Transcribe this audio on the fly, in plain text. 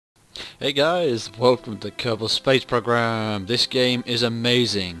Hey guys, welcome to Kerbal Space Program. This game is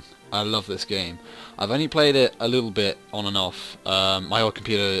amazing. I love this game. I've only played it a little bit on and off. My old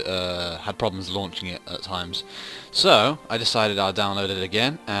computer had problems launching it at times. So I decided I'd download it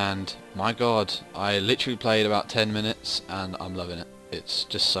again, and my god, I literally played about 10 minutes and I'm loving it. It's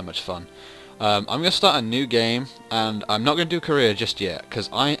just so much fun. I'm going to start a new game, and I'm not going to do career just yet because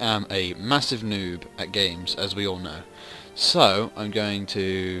I am a massive noob at games, as we all know. So I'm going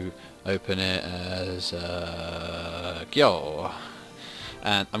to open it as Gyo,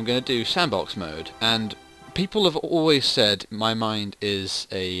 and I'm going to do sandbox mode. And people have always said my mind is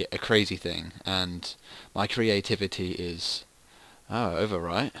a crazy thing, and my creativity is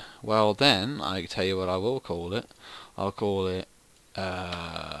overright. Well then, I tell you what I will call it. I'll call it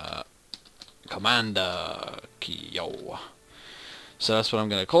Commander Kyo. So that's what I'm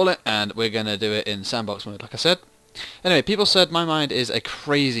going to call it, and we're going to do it in sandbox mode, like I said. Anyway, people said my mind is a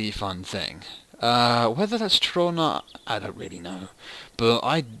crazy fun thing. Whether that's true or not, I don't really know. But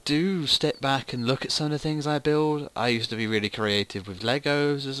I do step back and look at some of the things I build. I used to be really creative with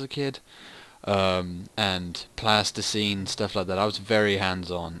Legos as a kid, and plasticine, stuff like that. I was very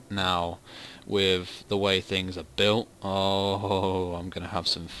hands-on. Now, with the way things are built, oh, I'm going to have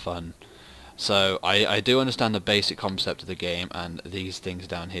some fun. So I do understand the basic concept of the game, and these things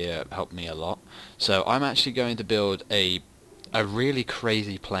down here help me a lot. So I'm actually going to build a really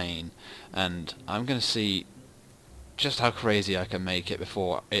crazy plane, and I'm going to see just how crazy I can make it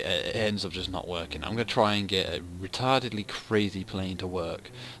before it ends up just not working. I'm going to try and get a retardedly crazy plane to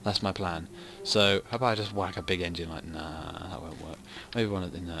work. That's my plan. So how about I just whack a big engine like, nah, that won't work. Maybe one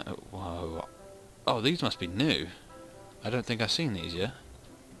of the, whoa. Oh, these must be new. I don't think I've seen these yet.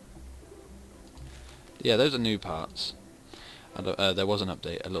 Yeah, those are new parts. There was an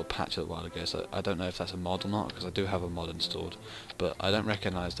update, a little patch a while ago, so I don't know if that's a mod or not, because I do have a mod installed, but I don't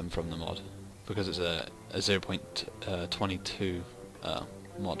recognise them from the mod, because it's a 0.22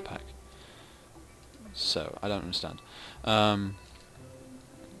 mod pack. So, I don't understand. Shall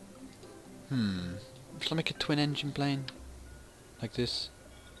I make a twin engine plane? Like this?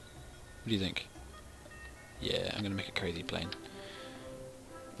 What do you think? Yeah, I'm going to make a crazy plane.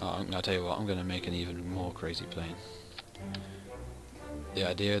 Oh, I'll tell you what, I'm going to make an even more crazy plane. The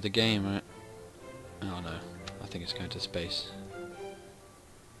idea of the game, right? Oh no, I think it's going to space.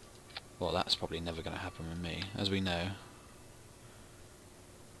 Well, that's probably never going to happen with me, as we know.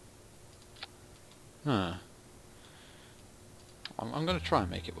 Huh. I'm going to try and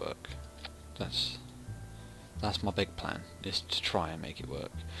make it work. That's my big plan, is to try and make it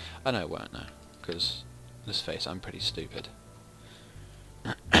work. I know it won't now, because, let's face it, I'm pretty stupid.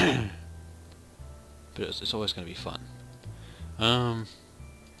 But it's always going to be fun. I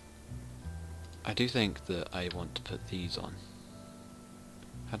do think that I want to put these on.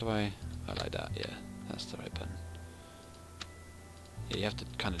 How do I like that? Yeah, that's the right button. Yeah, you have to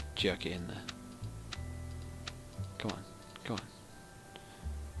kind of jerk it in there. Come on, come on,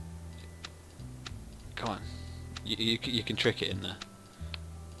 come on. You can trick it in there.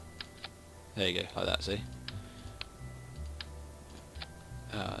 There you go, like that. See?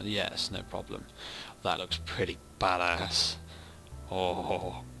 Yes, no problem. That looks pretty badass.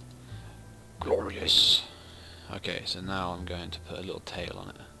 Oh, glorious. Okay, so now I'm going to put a little tail on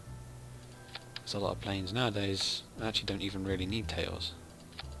it. There's a lot of planes nowadays actually don't even really need tails.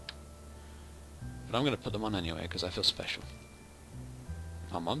 But I'm going to put them on anyway because I feel special.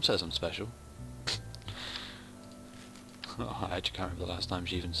 My mum says I'm special. Oh, I actually can't remember the last time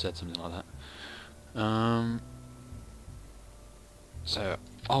she even said something like that. So,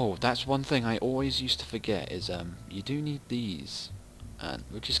 oh, that's one thing I always used to forget is you do need these, and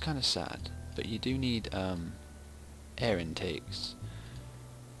which is kind of sad, but you do need air intakes.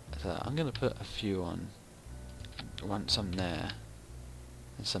 So I'm gonna put a few on. I want some there,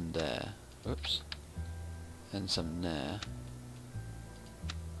 and some there. Oops, and some there.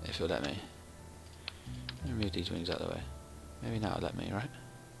 If you'll let me. Let me move these wings out of the way. Maybe now it'll let me, right?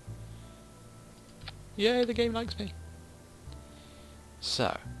 Yay, the game likes me.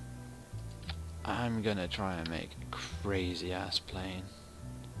 So, I'm gonna try and make a crazy ass plane.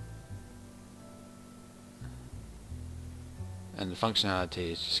 And the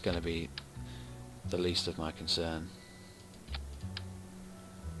functionality is just gonna be the least of my concern.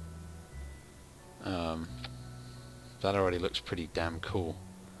 That already looks pretty damn cool.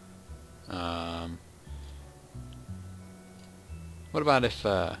 What about if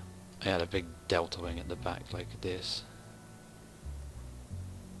I had a big delta wing at the back like this?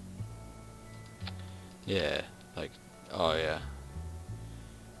 Yeah, like, oh yeah.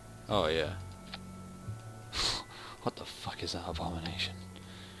 Oh yeah. What the fuck is that abomination?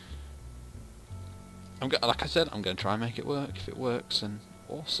 like I said, I'm going to try and make it work. If it works, then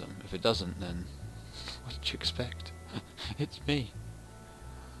awesome. If it doesn't, then what did you expect? It's me.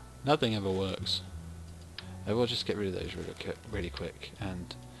 Nothing ever works. I will just get rid of those really quick,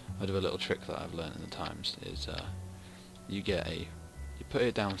 and I'll do a little trick that I've learned in the times. Is you put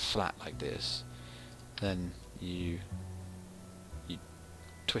it down flat like this, then you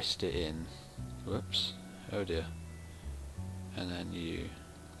twist it in. Whoops! Oh dear! And then you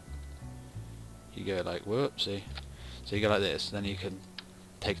go like whoopsie. So you go like this. Then you can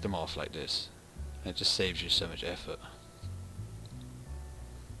take them off like this. And it just saves you so much effort.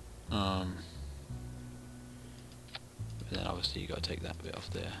 But then obviously you got to take that bit off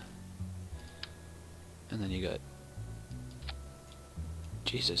there. And then you got.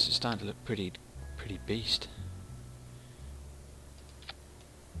 Jesus, it's starting to look pretty beast.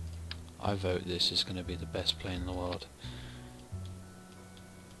 I vote this is going to be the best plane in the world.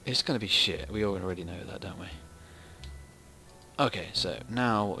 It's going to be shit. We already know that, don't we? Okay, so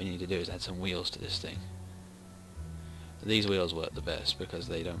now what we need to do is add some wheels to this thing. These wheels work the best because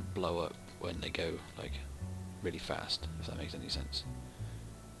they don't blow up when they go like really fast, if that makes any sense.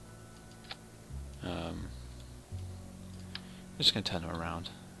 I'm just going to turn them around.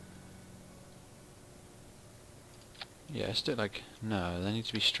 Yeah, let's do it like... No, they need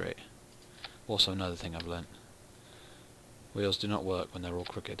to be straight. Also another thing I've learnt. Wheels do not work when they're all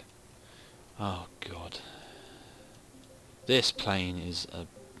crooked. Oh god. This plane is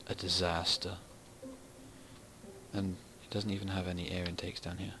a disaster. And it doesn't even have any air intakes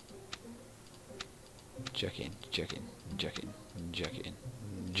down here. Jack in, jack in, jack in, jack in,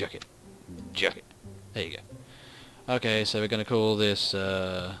 jack it, jack it. There you go. Okay, so we're going to call this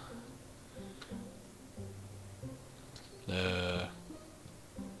no.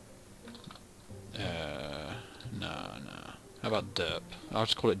 How about derp? I'll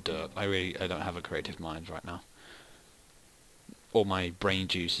just call it derp. I don't have a creative mind right now. All my brain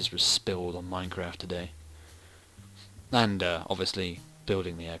juices were spilled on Minecraft today. And obviously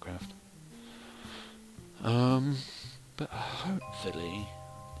building the aircraft. But hopefully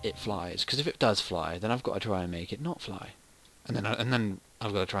it flies, because if it does fly, then I've got to try and make it not fly, and then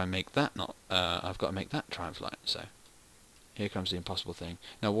I've got to try and make that not. I've got to make that try and fly. So here comes the impossible thing.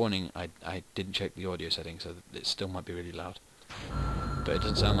 Now, warning: I didn't check the audio settings, so it still might be really loud, but it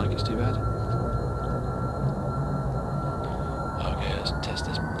doesn't sound like it's too bad. Okay, let's test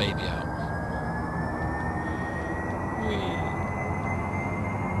this baby out.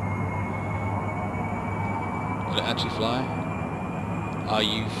 Will it actually fly? Are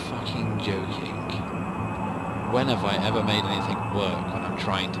you fucking joking? When have I ever made anything work when I'm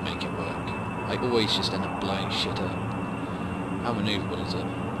trying to make it work? I always just end up blowing shit up. How maneuverable is it?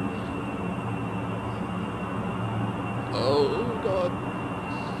 Oh god.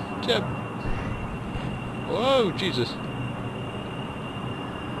 Jeb. Whoa, Jesus.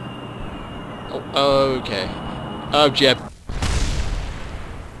 Oh, okay. Oh, Jeb.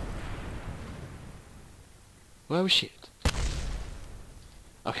 Whoa, shit.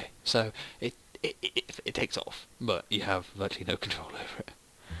 Okay, so it takes off, but you have virtually no control over it.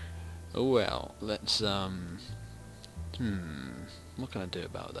 Well, let's what can I do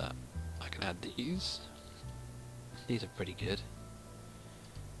about that? I can add these. These are pretty good.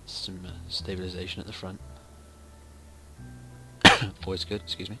 Some stabilization at the front. Always good.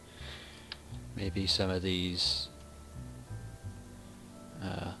 Excuse me. Maybe some of these.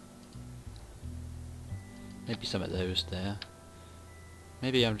 Maybe some of those there.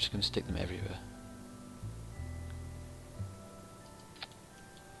 Maybe I'm just going to stick them everywhere.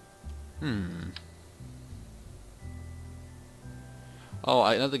 Oh,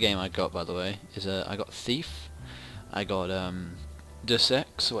 another game I got, by the way, is I got Thief. I got Deus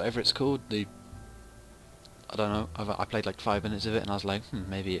Ex, whatever it's called. I don't know. I played like 5 minutes of it, and I was like,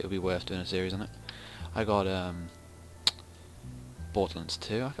 maybe it would be worth doing a series on it. I got Borderlands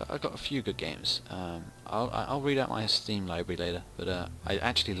 2. I got a few good games. I'll read out my Steam library later, but I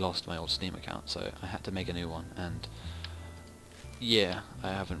actually lost my old Steam account, so I had to make a new one. And yeah, I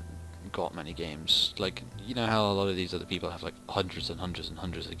haven't got many games. Like, you know how a lot of these other people have like hundreds and hundreds and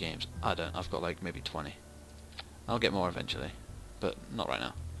hundreds of games. I don't. I've got like maybe 20. I'll get more eventually, but not right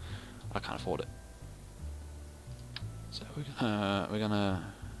now. I can't afford it. So we're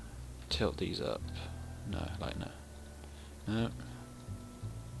gonna tilt these up. No, like no. No.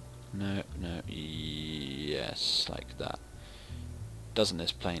 No, no, yes, like that. Doesn't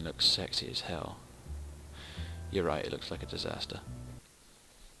this plane look sexy as hell? You're right, it looks like a disaster.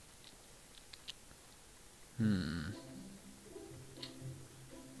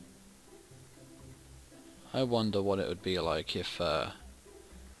 I wonder what it would be like if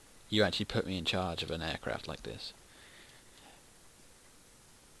you actually put me in charge of an aircraft like this,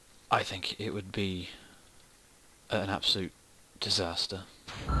 I think it would be an absolute disaster.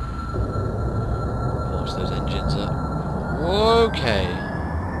 Force those engines up. Okay.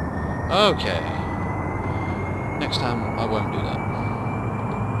 Okay. Next time I won't do that.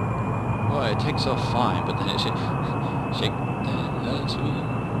 Well, it takes off fine, but then it should shake.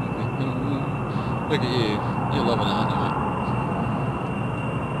 Look at you. You're loving it, aren't you, mate?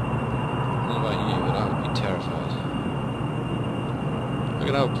 I don't know about you, but I would be terrified. Look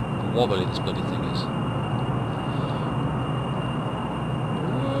at how wobbly this bloody thing is.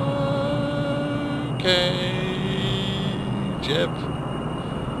 Okay, Jeb.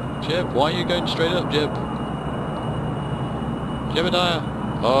 Jeb, why are you going straight up, Jeb? Jebediah.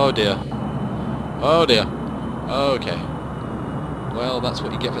 Oh dear. Oh dear. Okay. Well, that's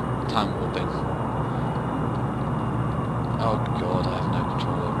what you get for time warping. Oh god, I have no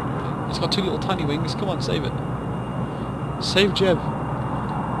control over it really. It's got two little tiny wings. Come on, save it. Save Jeb.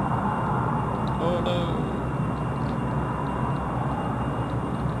 Oh no.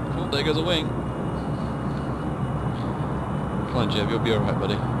 Oh, there goes a wing. Come on, Jeb, you'll be alright,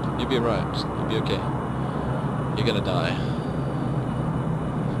 buddy. You'll be alright. You'll be okay. You're gonna die.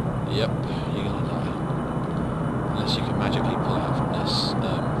 Yep, you're gonna die. Unless you can magically pull out from this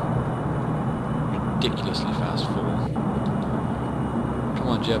ridiculously fast fall. Come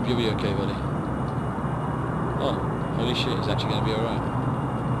on, Jeb, you'll be okay, buddy. Oh, holy shit, he's actually gonna be alright.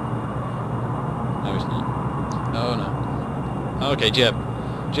 No, he's not. Oh no. Okay, Jeb.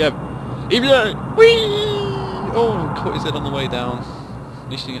 Jeb. Even Whee! Oh, caught his head on the way down. At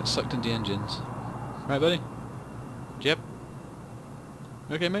least he gets sucked into the engines. Right, buddy? Jeb?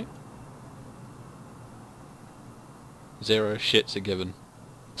 Okay, mate? 0 shits are given.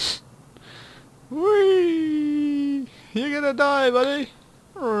 Whee! You're gonna die, buddy!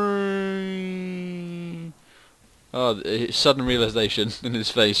 Oh, the sudden realization in his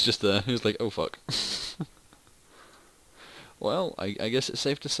face just there. He was like, oh fuck. Well, I guess it's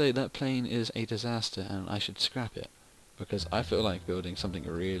safe to say that plane is a disaster and I should scrap it. Because I feel like building something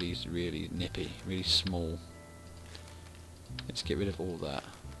really, really nippy, really small. Let's get rid of all that.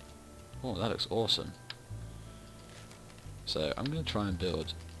 Oh, that looks awesome. So, I'm going to try and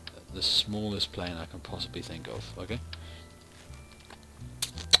build the smallest plane I can possibly think of, okay?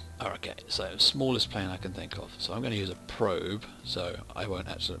 Okay, so smallest plane I can think of. So I'm going to use a probe, so I won't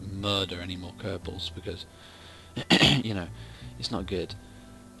actually murder any more Kerbals, because, you know, it's not good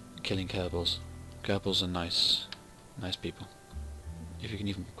killing Kerbals. Kerbals are nice people. If you can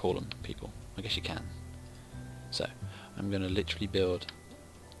even call them people. I guess you can. So, I'm going to literally build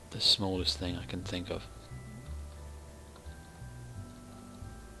the smallest thing I can think of.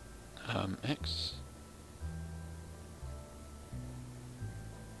 X.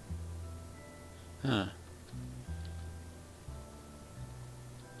 Huh.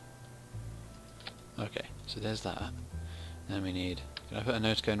 Okay, so there's that. Then we need... Can I put a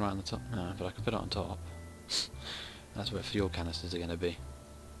nose cone right on the top? No, but I can put it on top. That's where fuel canisters are going to be.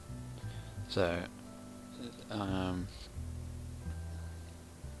 So...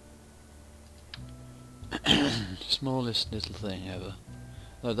 smallest little thing ever.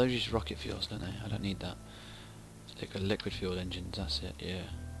 Oh, those use rocket fuels, don't they? I don't need that. Stick a liquid fuel engines, that's it, yeah.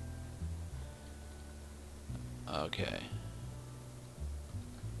 Okay.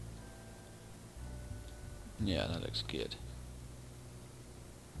 Yeah, that looks good.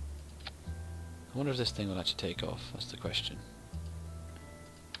 I wonder if this thing will actually take off, that's the question.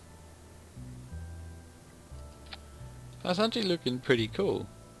 That's actually looking pretty cool.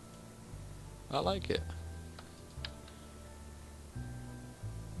 I like it.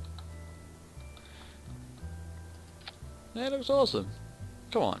 Yeah, it looks awesome.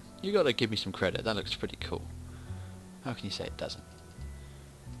 Come on, you gotta give me some credit, that looks pretty cool. How can you say it doesn't?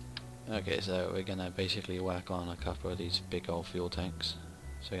 Okay, so we're gonna basically whack on a couple of these big old fuel tanks.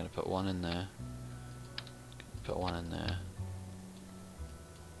 So we're gonna put one in there. Put one in there.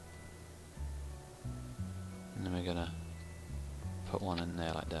 And then we're gonna put one in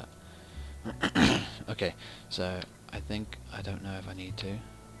there like that. Okay, so I think, I don't know if I need to.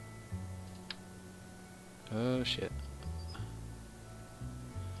 Oh shit.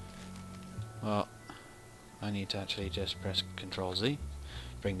 Well, I need to actually just press Control Z,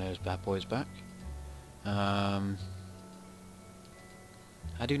 bring those bad boys back. I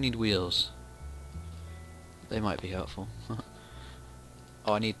do need wheels. They might be helpful.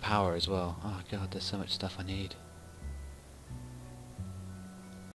 Oh, I need power as well. Oh god, there's so much stuff I need.